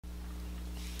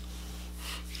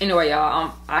Anyway,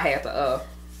 y'all, I had to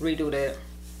redo that.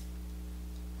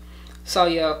 So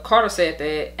yeah, Carter said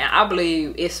that, and I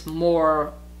believe it's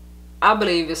more. I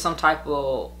believe it's some type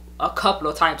of a couple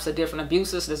of types of different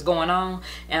abuses that's going on.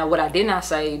 And what I did not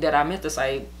say that I meant to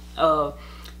say,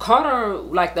 Carter,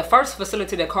 like the first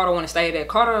facility that Carter went to stay at,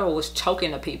 Carter was choking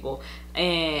the people,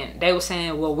 and they were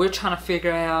saying, well, we're trying to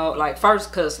figure out, like, first,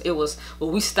 because it was,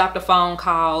 well, we stopped the phone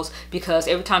calls because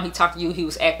every time he talked to you, he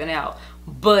was acting out.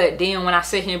 But then when I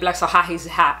sit here and be like, so how he's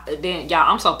hot, then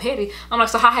y'all, I'm so petty. I'm like,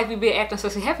 so how have you been acting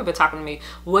since he haven't been talking to me?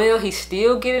 Well, he's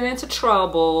still getting into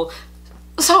trouble.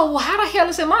 So how the hell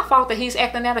is it my fault that he's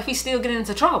acting out if he's still getting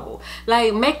into trouble?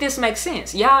 Like, make this make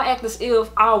sense. Y'all act as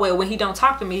if, oh well, when he don't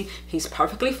talk to me, he's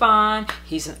perfectly fine.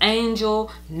 He's an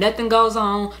angel. Nothing goes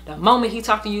on. The moment he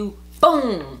talk to you,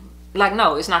 boom. Like,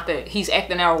 no, it's not that. He's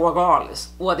acting out regardless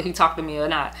whether he talked to me or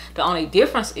not. The only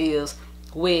difference is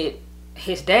with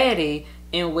his daddy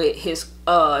and with his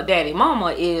daddy mama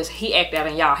is he act out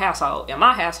in y'all household. In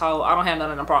my household, I don't have none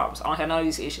of them problems. I don't have none of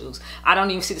these issues. I don't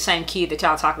even see the same kid that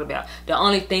y'all talking about. The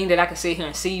only thing that I can sit here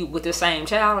and see with the same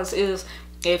child is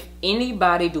if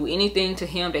anybody do anything to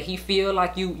him that he feel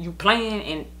like you playing,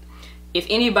 and if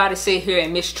anybody sit here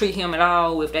and mistreat him at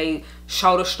all, if they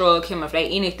shoulder shrug him, if they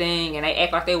anything and they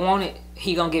act like they want it,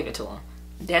 he gonna give it to him.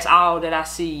 That's all that I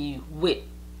see with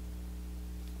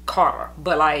Carter.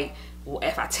 But like,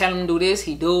 if I tell him to do this,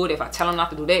 he do it. If I tell him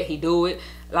not to do that, he do it.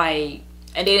 Like,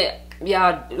 and then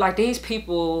y'all, like, these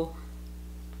people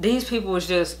is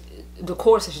just, the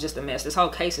course is just a mess. This whole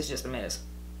case is just a mess.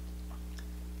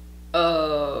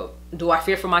 Do I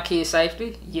fear for my kids'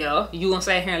 safety? Yeah. You gonna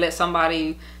sit here and let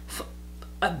somebody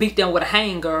beat them with a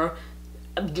hanger?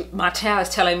 My child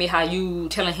is telling me how you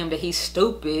telling him that he's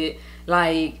stupid.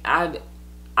 Like,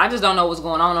 I just don't know what's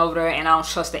going on over there, and I don't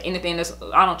trust that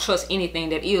I don't trust anything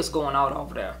that is going on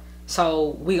over there.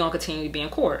 So we gonna continue to be in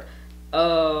court.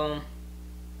 Carter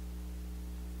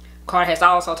has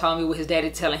also told me with his daddy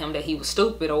telling him that he was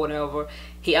stupid or whatever.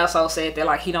 He also said that,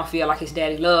 like, he don't feel like his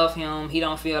daddy love him. He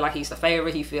don't feel like he's the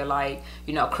favorite. He feel like,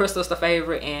 you know, Crystal's the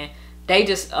favorite, and they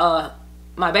just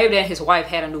my baby dad and his wife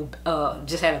had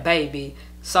just had a baby.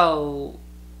 So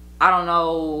I don't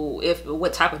know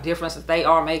what type of difference that they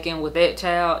are making with that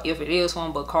child, if it is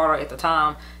one, but Carter at the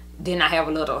time did not have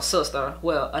a little sister.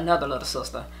 Well, another little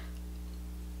sister.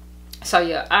 So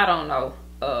yeah, I don't know.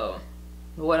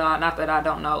 Not that I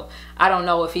don't know. I don't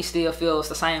know if he still feels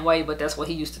the same way, but that's what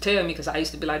he used to tell me, because I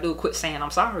used to be like, dude, quit saying I'm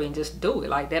sorry and just do it.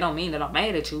 Like, that don't mean that I'm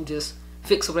mad at you. Just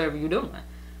fix whatever you're doing.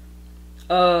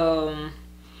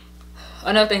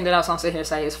 Another thing that I was gonna sit here and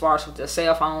say, as far as with the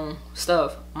cell phone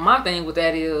stuff, my thing with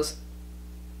that is,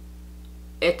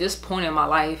 at this point in my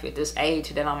life, at this age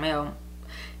that I'm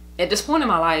at this point in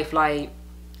my life, like,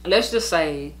 let's just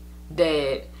say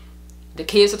that the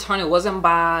kid's attorney wasn't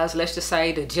biased. Let's just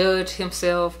say the judge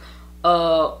himself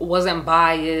wasn't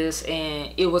biased,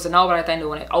 and it was an overall thing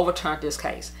when they overturned this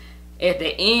case. At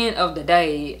the end of the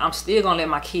day, I'm still gonna let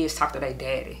my kids talk to their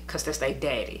daddy, because that's their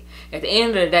daddy. At the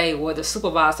end of the day, whether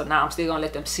supervised or not, I'm still gonna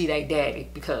let them see their daddy,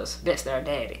 because that's their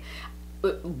daddy.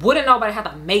 Wouldn't nobody have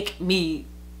to make me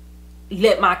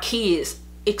let my kids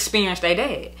experience their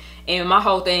dad? And my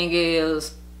whole thing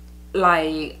is,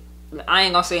 like, I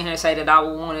ain't gonna sit here and say that I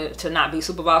would want it to not be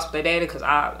supervised with their daddy, because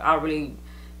I really,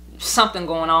 something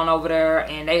going on over there,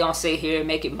 and they gonna sit here and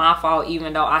make it my fault,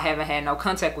 even though I haven't had no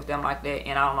contact with them like that,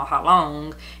 and I don't know how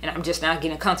long, and I'm just not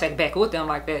getting contact back with them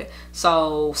like that.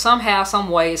 So somehow, some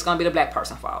way, it's gonna be the black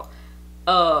person's fault.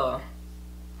 And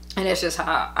that's just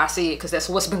how I see it, because that's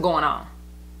what's been going on.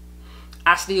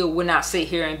 I still would not sit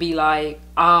here and be like,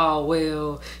 oh,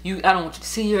 well, I don't want you to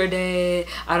see your dad.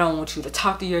 I don't want you to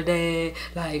talk to your dad.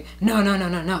 Like, no.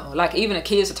 Like, even a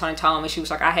kid's attorney told me, she was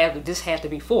like, this had to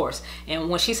be forced. And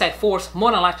when she said forced,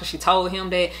 more than likely she told him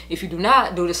that if you do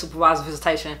not do this supervised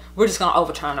visitation, we're just going to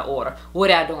overturn the order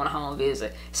without doing a home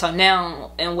visit. So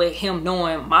now, and with him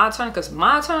knowing my attorney, because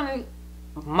my attorney,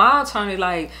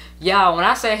 like, y'all, when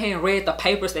I sat here and read the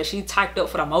papers that she typed up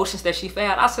for the motions that she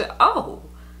filed, I said, oh,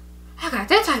 I got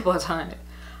that type of attorney.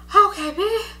 Okay,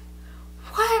 bitch.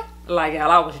 What? Like,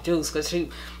 y'all, I was juiced, because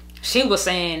she was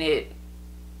saying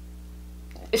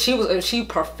it. She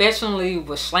professionally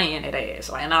was slaying that ass.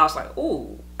 Like, and I was like,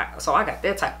 ooh. So I got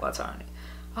that type of attorney.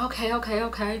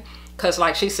 Okay. Because,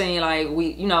 like, she's saying, like,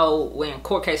 you know, when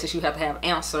court cases, you have to have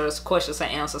answers, questions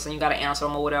and answers, and you got to answer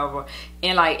them or whatever.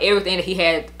 And, like, everything that he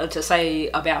had to say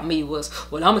about me was,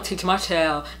 well, I'm going to teach my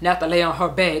child not to lay on her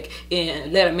back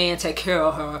and let a man take care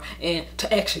of her and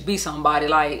to actually be somebody.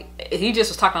 Like, he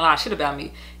just was talking a lot of shit about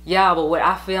me. Yeah, but what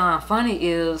I feel funny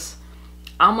is,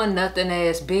 I'm a nothing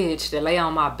ass bitch that lay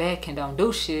on my back and don't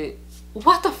do shit.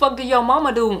 what the fuck did your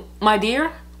mama do, my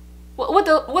dear? What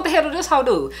the hell did this hoe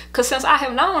do? Cause since I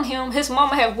have known him, his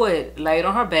mama have what? Laid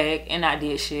on her back and I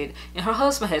did shit. And her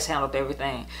husband has handled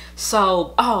everything.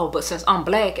 So, oh, but since I'm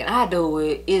black and I do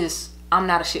it, I'm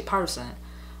not a shit person.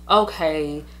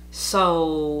 Okay,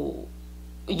 so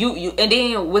you and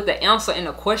then with the answer in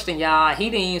the question, y'all,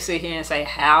 he didn't even sit here and say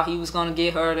how he was gonna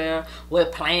get her there,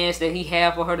 what plans that he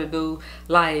had for her to do.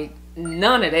 Like,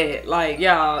 none of that. Like,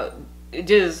 y'all, it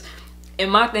just. And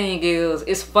my thing is,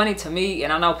 it's funny to me,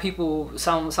 and I know people,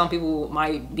 some people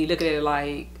might be looking at it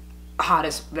like, ah,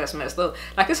 that's messed up.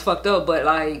 Like, it's fucked up, but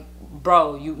like,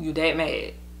 bro, you that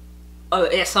mad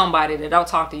at somebody that don't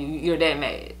talk to you? You're that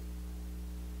mad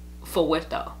for what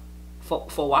though?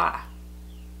 For why?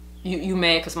 You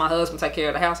mad because my husband take care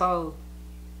of the household?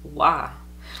 Why?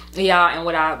 Yeah, and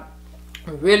what I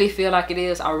really feel like it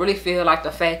is, I really feel like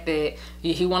the fact that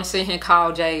he want to sit here and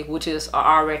call Jay, which is a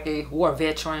already war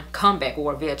veteran, comeback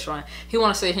war veteran. He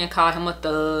want to sit here and call him a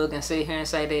thug and sit here and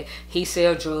say that he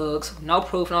sell drugs. No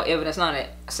proof, no evidence, none of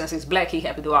that. Since he's black, he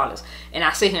have to do all this. And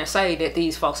I sit here and say that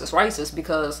these folks is racist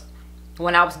because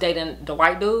when I was dating the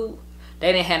white dude,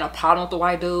 they didn't have no problem with the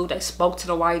white dude. They spoke to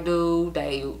the white dude.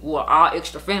 They were all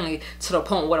extra friendly to the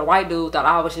point where the white dude thought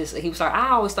I was just, he was like, I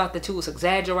always thought that you was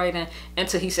exaggerating,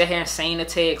 until he sat here and seen the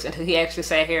text, until he actually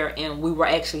sat here and we were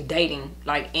actually dating,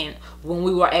 like when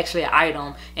we were actually an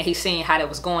item, and he seen how that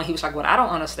was going. He was like, what I don't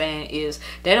understand is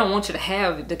they don't want you to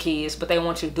have the kids, but they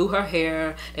want you to do her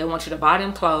hair. They want you to buy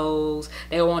them clothes.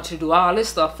 They want you to do all this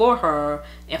stuff for her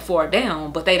and for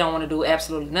them, but they don't want to do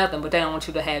absolutely nothing, but they don't want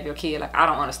you to have your kid. Like, I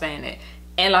don't understand that.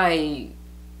 And like,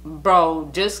 bro,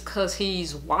 just cause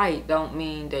he's white don't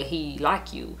mean that he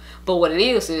like you. But what it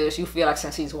is you feel like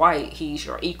since he's white, he's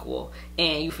your equal,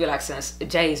 and you feel like since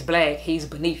Jay's black, he's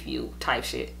beneath you type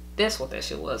shit. That's what that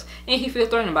shit was. And he feel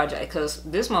threatened by Jay because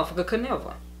this motherfucker could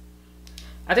never.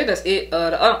 I think that's it.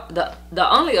 The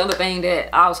only other thing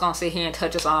that I was gonna sit here and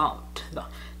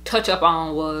touch up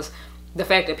on was the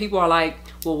fact that people are like,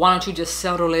 well, why don't you just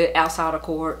settle it outside of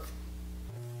court?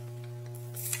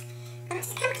 I want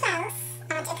you to come close.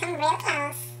 I want you to come real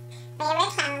close. Real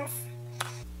close.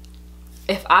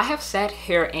 If I have sat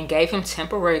here and gave him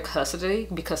temporary custody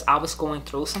because I was going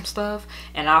through some stuff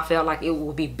and I felt like it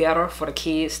would be better for the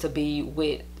kids to be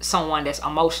with someone that's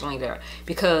emotionally there,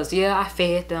 because yeah, I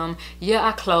fed them, yeah,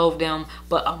 I clothed them,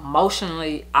 but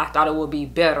emotionally I thought it would be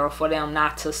better for them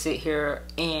not to sit here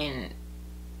and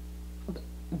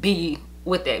be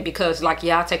with that. Because like,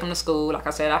 yeah, I take them to school, like I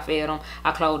said, I fed them,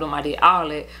 I clothed them, I did all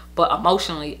that, but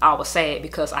emotionally I was sad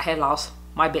because I had lost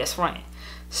my best friend.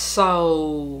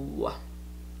 So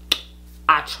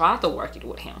I tried to work it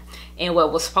with him, and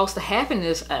what was supposed to happen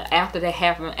is after that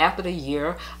happened, after the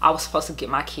year, I was supposed to get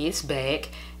my kids back,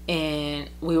 and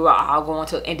we were all going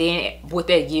to, and then with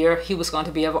that year he was going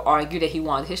to be able to argue that he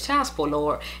wanted his child support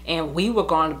lower, and we were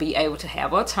going to be able to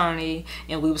have an attorney,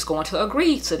 and we was going to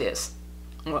agree to this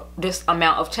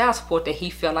amount of child support that he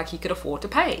felt like he could afford to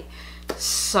pay.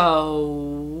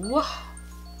 So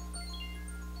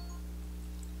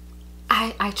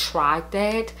I tried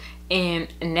that, and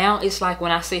now it's like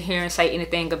when I sit here and say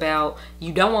anything about,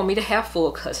 you don't want me to have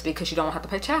full custody because you don't have to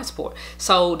pay child support,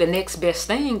 so the next best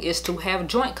thing is to have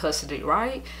joint custody,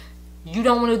 right? You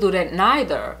don't want to do that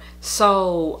neither.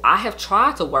 So I have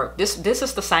tried to work this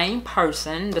is the same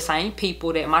person, the same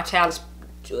people that my child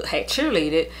had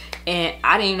cheerleaded, and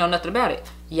I didn't even know nothing about it.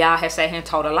 Y'all had sat here and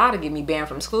told a lie to get me banned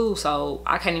from school, so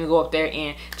I can't even go up there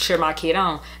and cheer my kid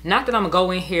on. Not that I'm gonna go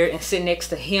in here and sit next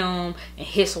to him and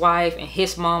his wife and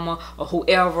his mama or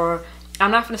whoever.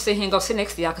 I'm not gonna sit here and go sit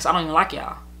next to y'all because I don't even like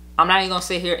y'all. I'm not even gonna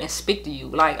sit here and speak to you.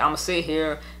 Like, I'm gonna sit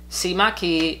here, see my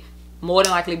kid, more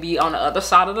than likely be on the other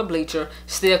side of the bleacher,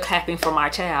 still clapping for my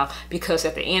child, because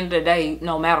at the end of the day,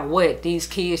 no matter what, these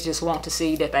kids just want to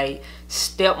see that they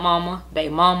stepmama, they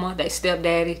mama, they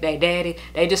stepdaddy, they daddy,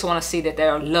 they just want to see that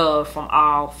they're loved from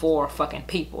all four fucking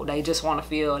people. They just want to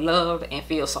feel loved and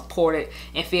feel supported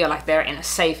and feel like they're in a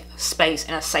safe space,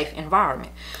 in a safe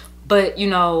environment. But you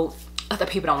know, other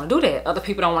people don't want to do that. Other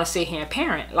people don't want to sit here and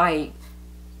parent. Like,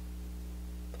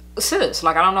 sis,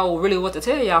 like, I don't know really what to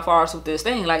tell y'all as far as with this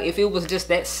thing. Like, if it was just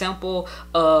that simple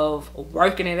of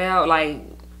working it out, like,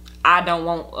 I don't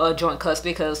want a joint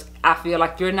custody because I feel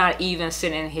like you're not even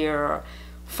sitting here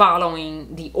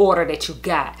following the order that you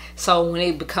got. So when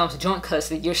it becomes joint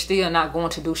custody, you're still not going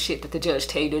to do shit that the judge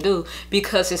tell you to do,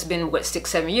 because it's been what,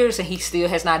 6-7 years and he still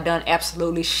has not done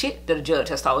absolutely shit that the judge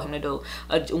has told him to do.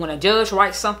 When a judge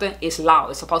writes something, it's law.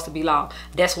 It's supposed to be law.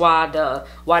 That's why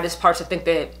this person think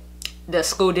that the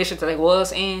school district that they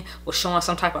was in was showing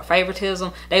some type of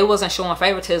favoritism. They wasn't showing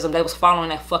favoritism. They was following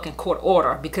that fucking court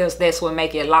order, because that's what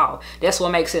make it law. That's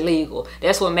what makes it legal.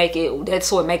 That's what make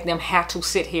them have to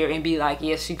sit here and be like,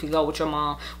 yes, you could go with your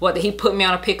mom, whether he put me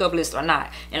on a pickup list or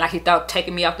not. And like he thought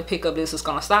taking me off the pickup list was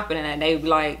gonna stop it, and then they be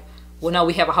like, well, no,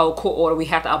 we have a whole court order. We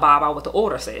have to abide by what the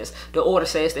order says. The order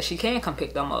says that she can come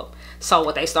pick them up. So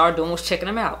what they started doing was checking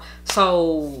them out.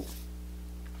 So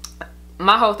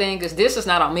my whole thing is, this is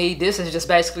not on me. This is just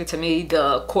basically, to me,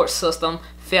 the court system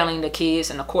failing the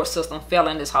kids and the court system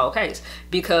failing this whole case.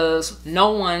 Because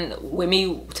no one,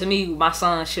 to me, my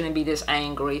son shouldn't be this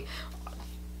angry.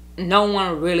 No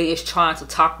one really is trying to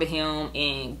talk to him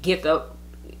and get to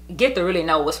really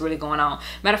know what's really going on.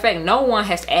 Matter of fact, no one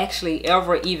has actually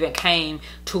ever even came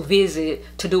to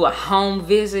do a home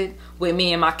visit with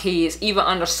me and my kids, even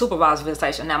under supervised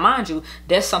visitation. Now, mind you,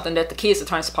 that's something that the kids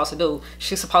attorney is supposed to do.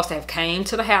 She's supposed to have came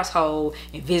to the household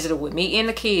and visited with me and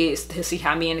the kids to see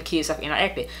how me and the kids have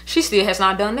interacted. She still has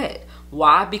not done that.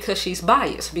 Why? Because she's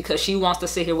biased. Because she wants to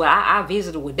sit here, well, I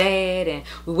visited with dad, and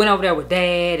we went over there with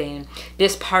dad and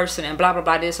this person and blah, blah,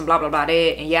 blah, this and blah, blah, blah, that.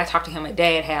 And yeah, I talked to him at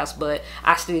dad's house, but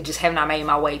I still just have not made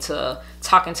my way to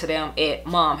talking to them at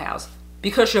mom's house.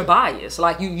 Because you're biased.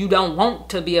 Like, you don't want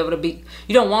to be able to be,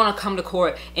 you don't want to come to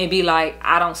court and be like,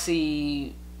 I don't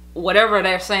see whatever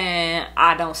they're saying,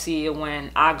 I don't see it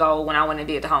when I went and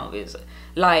did the home visit.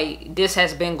 Like, this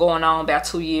has been going on about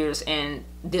 2 years in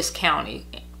this county,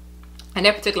 in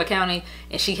that particular county,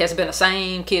 and she has been the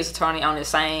same kids attorney on the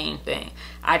same thing.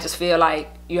 I just feel like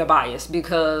you're biased,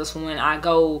 because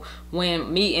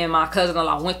when me and my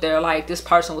cousin-in-law went there, like, this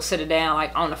person was sitting down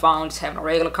like on the phone just having a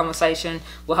regular conversation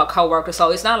with her coworker.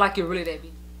 So it's not like you're really that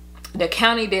big. The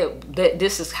county that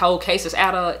this whole case is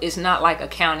out of is not like a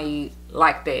county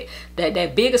like that.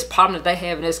 The biggest problem that they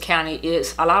have in this county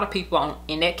is a lot of people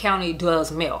in that county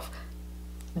does meth.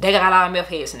 They got a lot of meth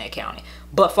heads in that county.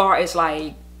 But far as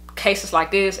like cases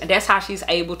like this, and that's how she's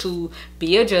able to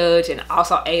be a judge and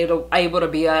also able to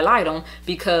be a light-on,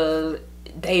 because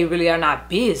they really are not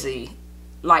busy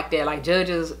like that. Like,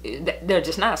 judges, they're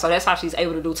just not. So that's how she's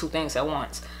able to do two things at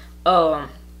once. But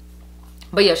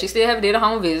yeah, she still haven't did a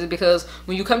home visit, because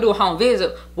when you come to a home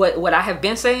visit, what I have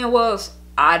been saying was,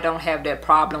 I don't have that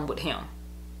problem with him.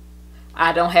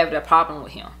 I don't have that problem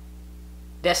with him.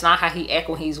 That's not how he act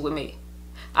when he's with me.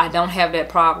 I don't have that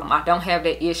problem. I don't have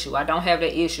that issue. I don't have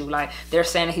that issue. Like, they're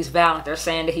saying that he's violent. They're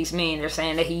saying that he's mean. They're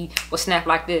saying that he was snapped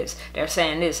like this. They're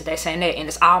saying this. They're saying that. And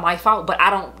it's all my fault. But I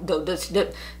don't,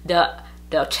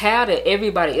 the child that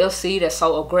everybody else see that's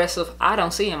so aggressive, I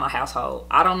don't see in my household.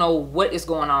 I don't know what is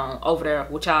going on over there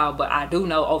with y'all, but I do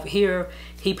know over here,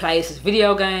 he plays his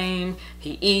video game.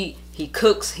 He eat. He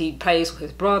cooks. He plays with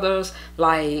his brothers.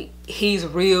 Like, he's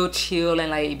real chill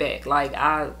and laid back. Like,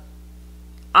 I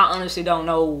honestly don't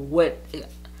know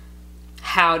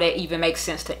how that even makes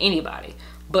sense to anybody.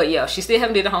 But yeah, she still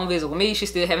haven't did a home visit with me. She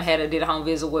still haven't did a home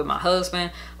visit with my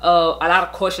husband. A lot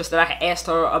of questions that I had asked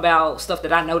her about stuff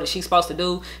that I know that she's supposed to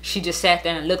do, she just sat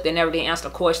there and looked and never did answer the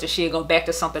question. She'd go back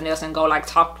to something else and go like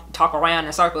talk around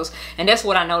in circles. And that's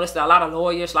what I noticed that a lot of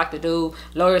lawyers like to do.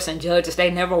 Lawyers and judges, they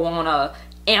never want to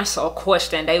answer a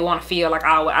question. They want to feel like,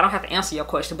 oh, well, I don't have to answer your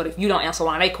question. But if you don't answer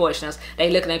one of their questions, they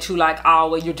looking at you like,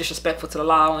 oh, well, you're disrespectful to the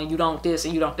law and you don't this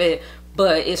and you don't that.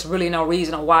 But it's really no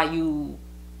reason why you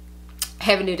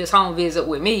haven't did this home visit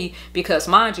with me, because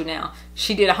mind you, now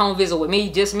she did a home visit with me,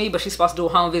 just me, but she's supposed to do a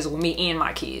home visit with me and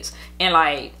my kids. And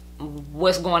like,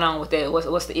 what's going on with that?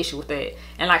 What's the issue with that?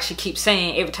 And like, she keeps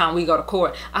saying every time we go to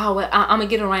court, oh, well, I'm gonna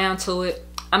get around to it.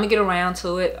 I'm gonna get around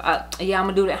to it. Yeah, I'm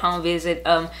gonna do that home visit.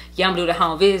 Yeah, I'm gonna do that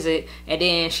home visit. And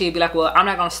then she'd be like, well, I'm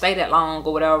not gonna stay that long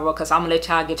or whatever, because I'm gonna let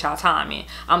y'all get y'all time in.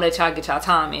 I'm gonna let y'all get y'all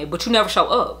time in. But you never show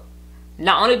up.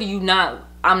 Not only do you not,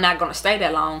 I'm not gonna stay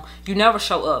that long, you never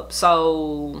show up.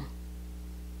 So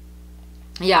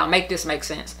yeah, make this make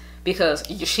sense. Because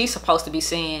she's supposed to be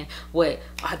seeing what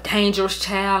a dangerous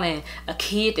child and a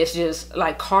kid that's just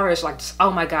like, Carter is like, just, oh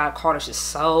my God, Carter's just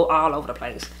so all over the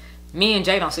place. Me and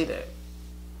Jay don't see that.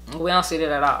 We don't see that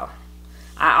at all.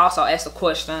 I also asked a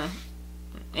question.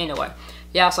 Anyway,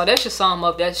 yeah, so that should sum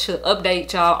up. That should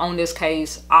update y'all on this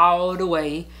case all the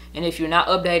way. And if you're not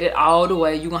updated all the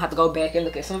way, you're going to have to go back and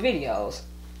look at some videos.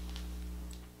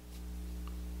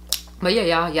 But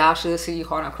yeah, y'all should see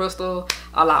Carter and Crystal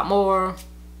a lot more.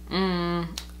 A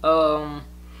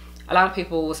lot of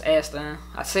people was asking,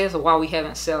 I said, why we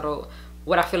haven't settled,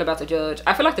 what I feel about the judge.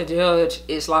 I feel like the judge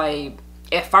is like,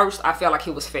 at first, I felt like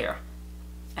he was fair.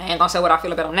 I ain't gonna say what I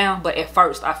feel about him now, but at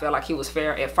first I felt like he was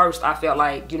fair. At first I felt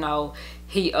like, you know,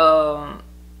 I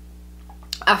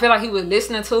feel like he was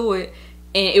listening to it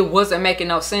and it wasn't making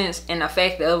no sense. And the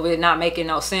fact of it not making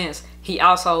no sense, he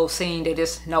also seen that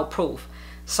there's no proof.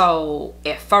 So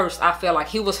at first I feel like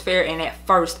he was fair, and at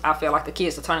first I feel like the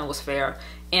kid's attorney was fair,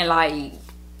 and like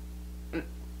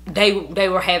they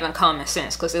were having common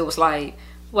sense, because it was like,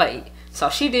 wait, so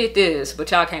she did this,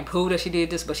 but y'all can't prove that she did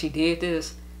this, but she did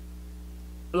this.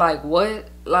 Like, what?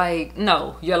 Like,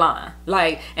 no, you're lying.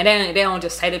 Like, and they don't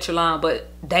just say that you're lying, but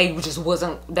they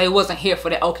wasn't here for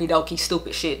that okie dokie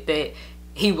stupid shit that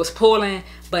he was pulling.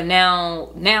 But now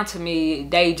to me,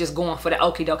 they just going for the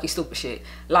okie dokie stupid shit.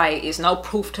 Like, it's no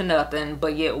proof to nothing,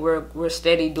 but yet we're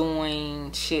steady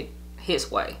doing shit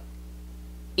his way,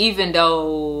 even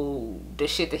though the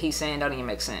shit that he's saying don't even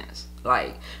make sense.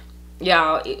 Like,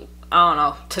 y'all, I don't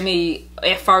know. To me,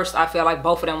 at first, I feel like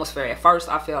both of them was fair. At first,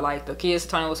 I feel like the kid's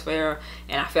attorney was fair,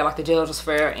 and I feel like the judge was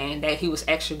fair, and that he was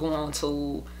actually going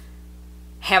to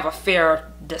have a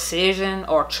fair decision,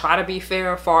 or try to be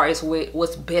fair as far as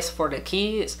what's best for the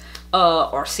kids,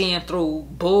 or seeing through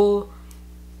bull.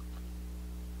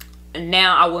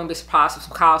 Now, I wouldn't be surprised if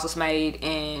some calls was made,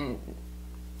 and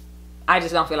I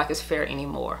just don't feel like it's fair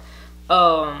anymore.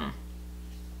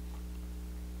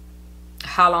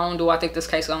 How long do I think this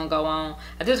case gonna go on?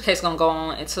 I think this case gonna go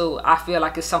on until I feel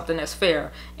like it's something that's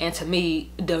fair. And to me,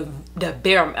 the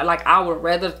bare, like, I would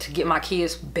rather to get my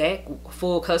kids back,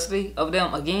 full custody of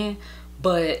them again.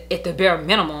 But at the bare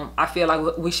minimum, I feel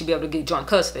like we should be able to get joint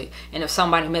custody. And if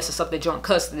somebody messes up the joint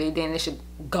custody, then it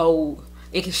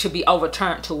should be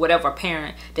overturned to whatever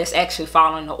parent that's actually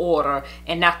following the order,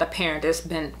 and not the parent that's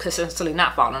been consistently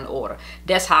not following the order.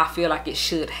 That's how I feel like it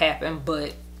should happen.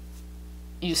 But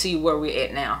you see where we're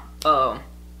at now.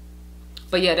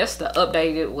 But yeah, that's the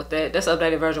updated with that. That's the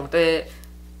updated version with that.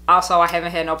 Also, I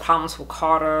haven't had no problems with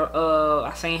Carter.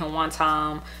 I seen him one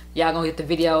time. Y'all gonna get the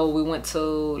video. We went to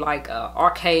like a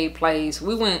arcade place.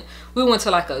 We went to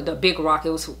like the Big Rock.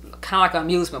 It was kind of like an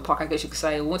amusement park, I guess you could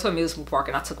say. We went to an amusement park,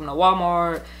 and I took him to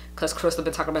Walmart, because Crystal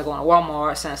been talking about going to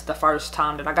Walmart since the first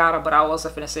time that I got her. But I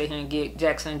wasn't finna sit here and get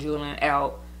Jackson and Julian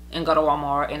out and go to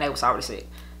Walmart, and they was already sick.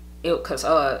 Because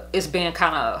it's been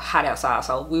kind of hot outside,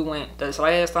 so we went this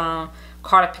last time.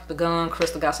 Carter picked the gun,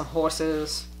 Crystal got some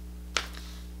horses.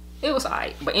 It was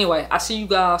alright. But anyway, I'll see you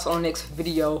guys on the next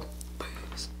video.